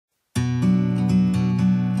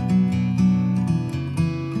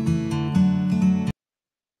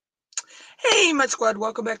Hey, Mud Squad,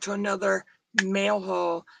 welcome back to another mail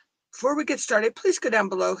haul. Before we get started, please go down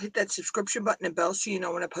below, hit that subscription button and bell so you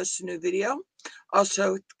know when I post a new video.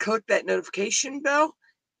 Also, click that notification bell.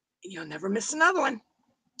 You'll never miss another one.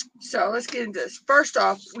 So let's get into this. First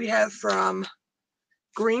off, we have from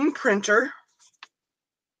Green Printer.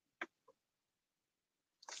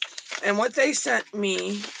 And what they sent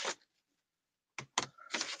me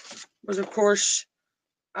was, of course,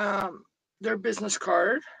 their business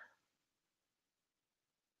card.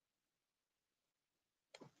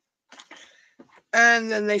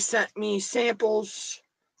 And then they sent me samples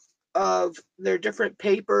of their different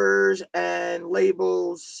papers and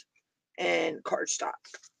labels and cardstock.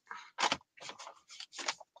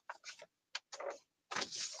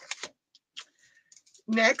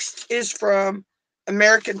 Next is from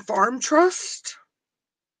American Farm Trust.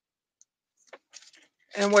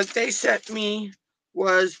 And what they sent me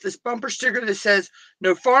was this bumper sticker that says,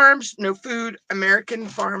 "No farms, no food, American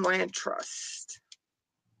Farmland Trust."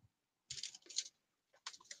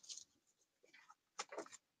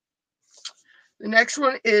 The next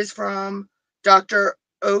one is from Dr.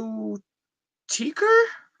 Otaker?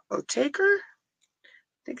 I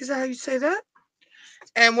think is that how you say that?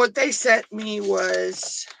 And what they sent me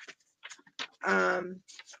was 2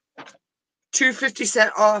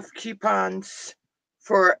 50-cent off coupons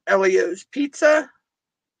for Elio's Pizza.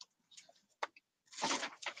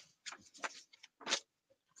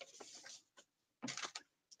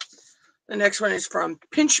 The next one is from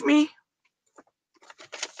Pinch Me.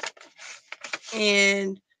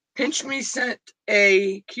 And Pinch Me sent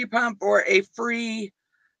a coupon for a free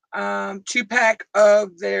 2-pack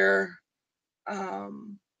of their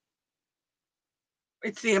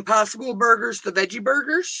it's the Impossible Burgers, the veggie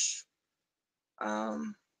burgers.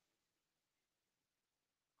 I'll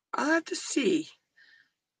have to see.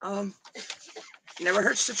 Never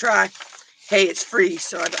hurts to try. Hey, it's free,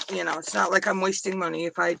 so I don't, it's not like I'm wasting money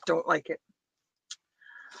if I don't like it.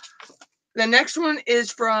 The next one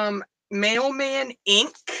is from Mailman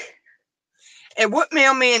Inc. And what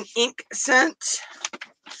Mailman Inc. sent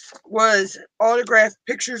was autographed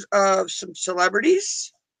pictures of some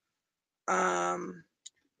celebrities.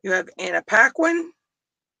 You have Anna Paquin,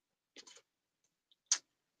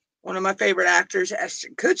 one of my favorite actors,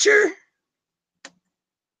 Ashton Kutcher.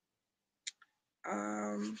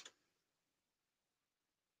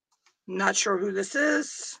 Not sure who this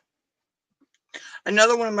is.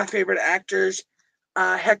 Another one of my favorite actors,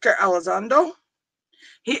 Hector Elizondo.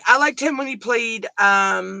 I liked him when he played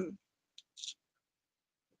on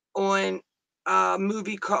a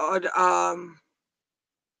movie called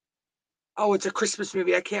it's a Christmas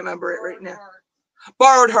movie. I can't remember it right now.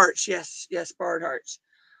 Borrowed Hearts. Yes, Borrowed Hearts.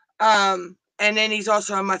 And then he's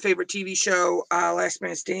also on my favorite TV show, Last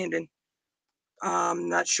Man Standing.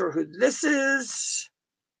 Not sure who this is.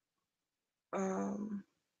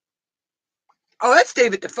 That's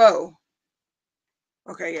David Defoe.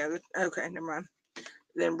 Okay, yeah. Okay, never mind.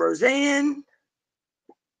 Then Roseanne.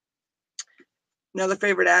 Another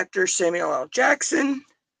favorite actor, Samuel L. Jackson.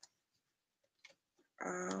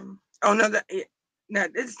 No,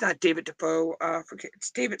 it's not David Defoe. Forget,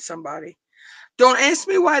 it's David somebody. Don't ask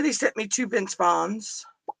me why they sent me 2 Vince Vaughns.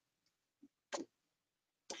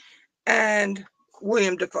 And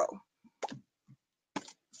William Defoe.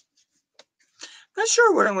 Not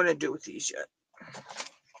sure what I'm going to do with these yet.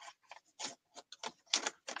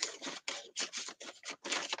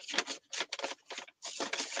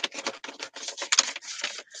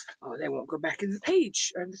 Oh, they won't go back in the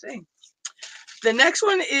page or the thing. The next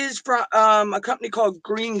one is from a company called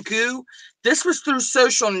Green Goo. This was through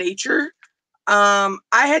Social Nature. I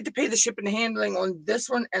had to pay the shipping and handling on this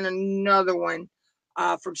one and another one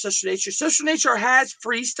from Social Nature. Social Nature has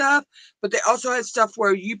free stuff, but they also have stuff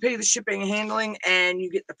where you pay the shipping and handling and you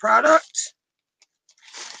get the product.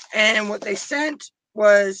 And what they sent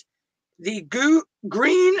was the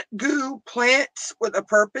Green Goo Plants with a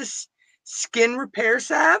Purpose Skin Repair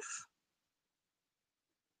Salve.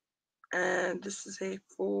 And this is a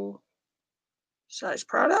full size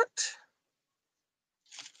product.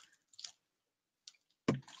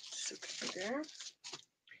 There.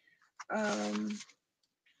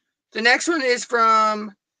 The next one is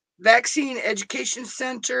from Vaccine Education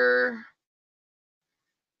Center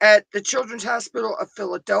at the Children's Hospital of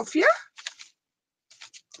Philadelphia.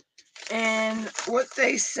 And what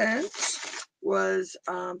they sent was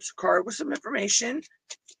a card with some information.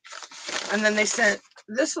 And then they sent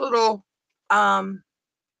this little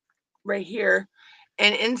right here.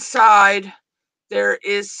 And inside there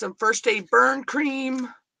is some first aid burn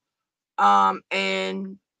cream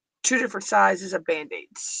and 2 different sizes of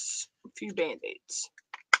Band-Aids. A few Band-Aids.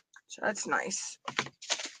 So that's nice.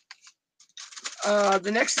 The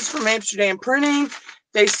next is from Amsterdam Printing.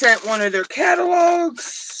 They sent one of their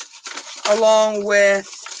catalogs along with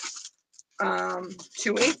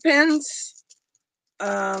 2 ink pens.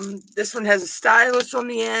 This one has a stylus on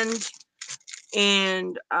the end,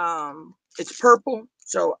 and it's purple,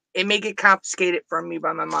 so it may get confiscated from me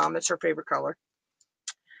by my mom. That's her favorite color.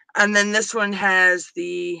 And then this one has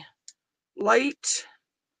the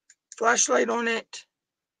flashlight on it,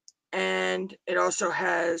 and it also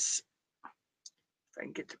has, if I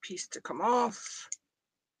can get the piece to come off,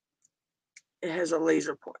 it has a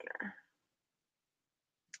laser pointer.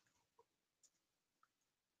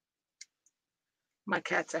 My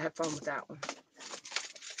cats, I have fun with that one.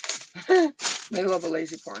 They love a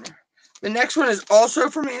laser pointer. The next one is also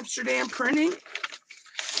from Amsterdam Printing.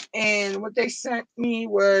 And what they sent me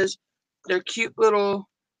was their cute little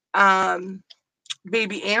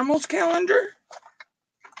baby animals calendar.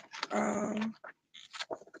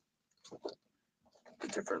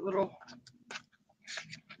 Different little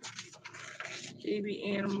baby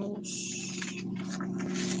animals.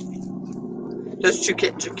 Those 2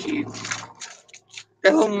 kittens are cute.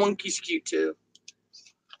 That little monkey's cute too.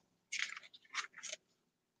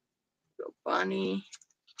 Little bunny.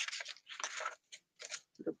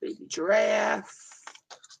 Little baby giraffe.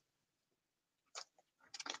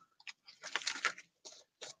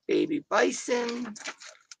 Baby bison.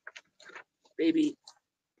 Baby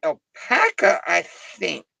alpaca, I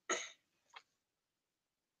think.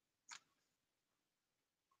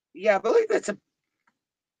 Yeah, I believe that's a...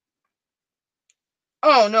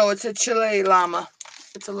 Oh, no, it's a Chile llama.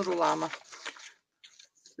 It's a little llama.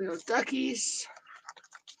 Little duckies.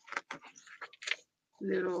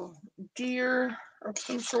 Little deer of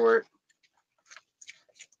some sort.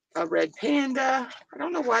 A red panda. I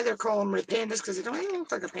don't know why they're calling them red pandas, because they don't even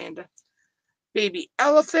look like a panda. Baby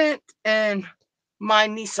elephant. And my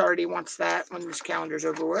niece already wants that when this calendar's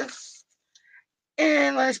over with.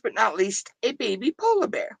 And last but not least, a baby polar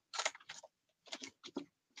bear.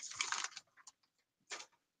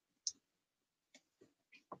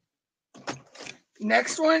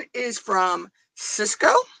 Next one is from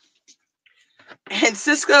Cisco. And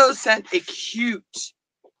Cisco sent a cute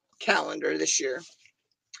calendar this year.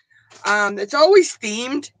 It's always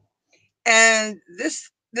themed. And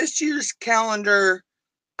this year's calendar,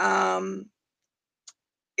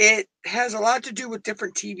 it has a lot to do with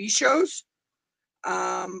different TV shows.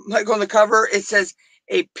 Like on the cover, it says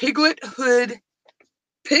a Piglet Hood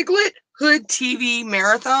TV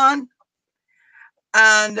marathon.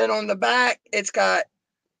 And then on the back, it's got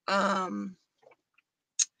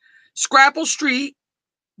Scrapple Street,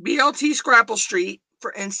 BLT Scrapple Street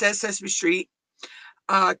for instead of Sesame Street.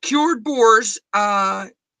 Cured Boars,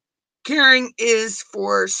 caring is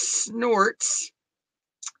for snorts.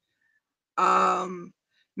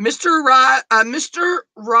 Mr.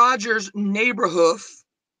 Rogers' Neighborhood,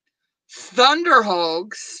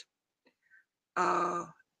 Thunderhogs,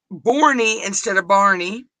 Borny instead of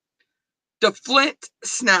Barney, the Flint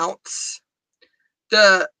Snouts,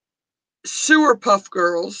 the Sewer Puff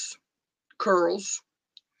Girls, Curls,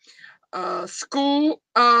 School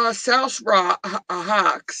South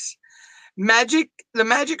Hawks, the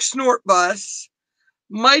Magic Snort Bus,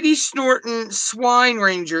 Mighty Snortin' Swine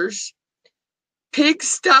Rangers,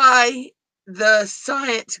 Pigsty the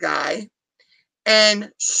Science Guy,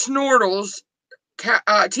 and Snortles,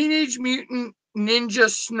 Teenage Mutant Ninja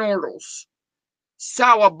Snortles,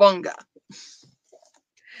 Sawabunga.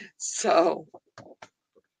 So,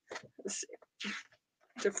 let's see.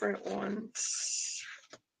 Different ones.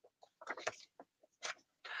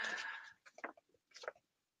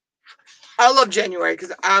 I love January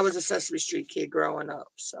because I was a Sesame Street kid growing up,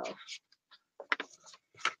 so.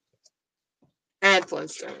 And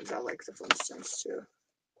Flintstones. I like the Flintstones too.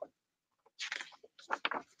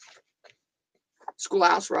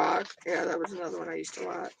 Schoolhouse Rock. Yeah, that was another one I used to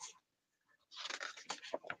watch.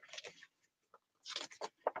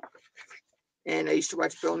 And I used to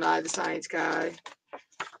watch Bill Nye the Science Guy.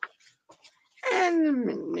 And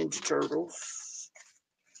the Ninja Turtles.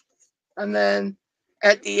 And then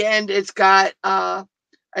at the end, it's got a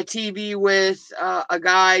TV with a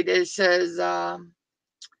guy that says,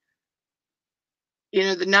 you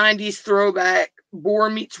know, the 90s throwback, Boar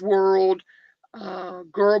Meets World,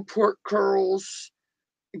 Girl Pork Curls,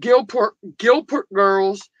 Gilport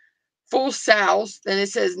Girls, Full South. Then it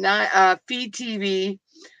says Feed TV,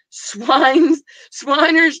 Swiners,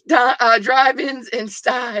 Drive-Ins and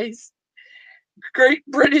Styes, Great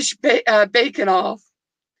British Bake Off.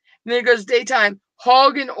 And then it goes daytime,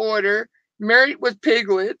 Hog and Order, Married with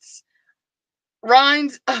Piglets,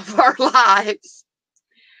 Rinds of Our Lives,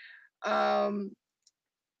 Then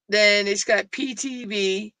it's got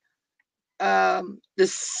PTV, the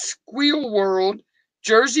Squeal World,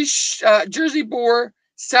 Jersey Boar,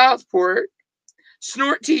 Southport,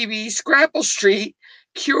 Snort TV, Scrapple Street,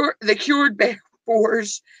 the Cured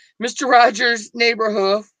Boars, Mr. Rogers'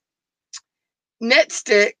 Neighborhood,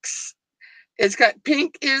 Netsticks. It's got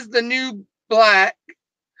Pink is the New Black,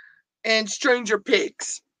 and Stranger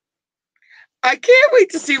Pigs. I can't wait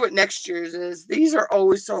to see what next year's is. These are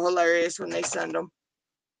always so hilarious when they send them.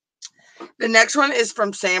 The next one is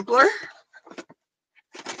from Sampler.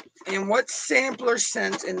 And what Sampler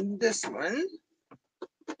sent in this one,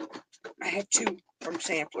 I have two from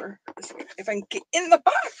Sampler. If I can get in the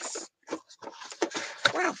box.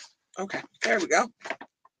 Wow. Okay, there we go.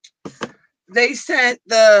 They sent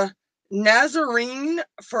the Nazarene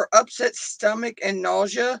for upset stomach and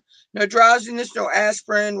nausea. No drowsiness, no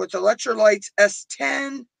aspirin, with electrolytes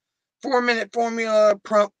S10. 4-minute formula,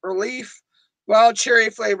 prompt relief. Wild cherry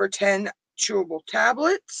flavor, 10 chewable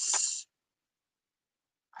tablets.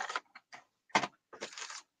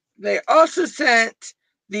 They also sent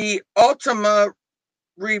the Ultima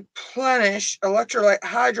Replenish Electrolyte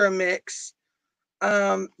Hydro Mix.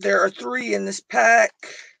 There are 3 in this pack.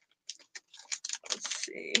 Let's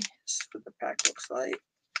see. This is what the pack looks like.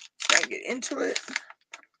 Try to get into it.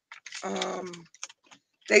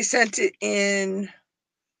 They sent it in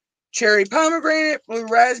cherry pomegranate, blue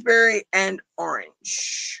raspberry, and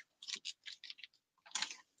orange.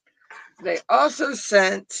 They also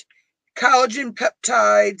sent collagen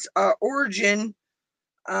peptides origin.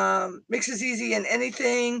 Mixes easy in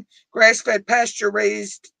anything. Grass-fed,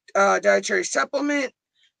 pasture-raised dietary supplement.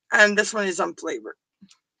 And this one is unflavored.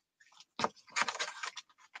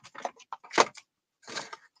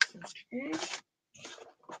 Okay.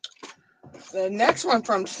 The next one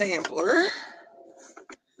from Sampler.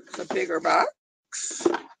 It's a bigger box.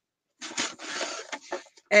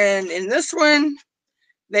 And in this one,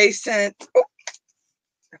 they sent,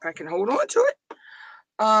 if I can hold on to it,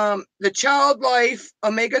 the Child Life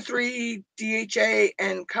Omega-3 DHA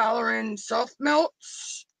and Collagen Soft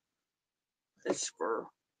Melts. This is for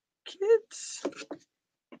kids.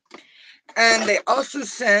 And they also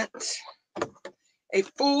sent a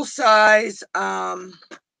full-size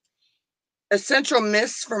Essential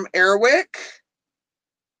Mist from Airwick.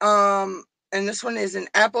 And this one is an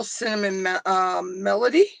apple cinnamon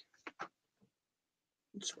melody.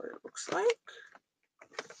 That's what it looks like.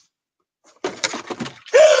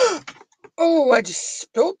 Oh, I just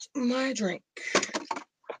spilt my drink.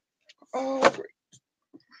 Oh, great.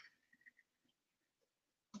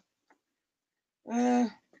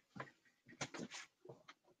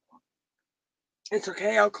 It's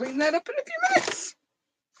okay. I'll clean that up in a few minutes.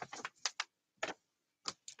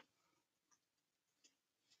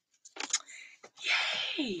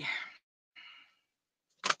 Yay.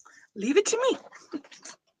 Leave it to me.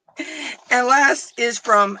 And last is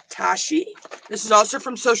from Tashi. This is also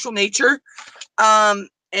from Social Nature. And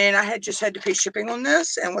I just had to pay shipping on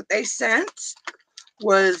this. And what they sent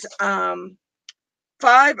was 5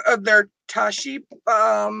 of their Tashi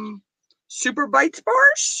Super Bites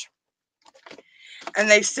bars. And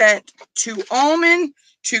they sent 2 almond,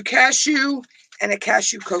 2 cashew, and a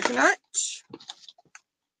cashew coconut.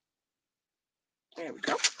 There we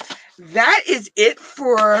go. That is it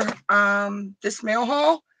for this mail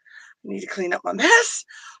haul. I need to clean up my mess.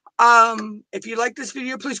 If you like this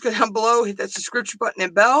video, please go down below, hit that subscription button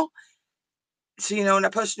and bell so you know when I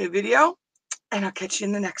post a new video. And I'll catch you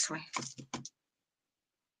in the next one.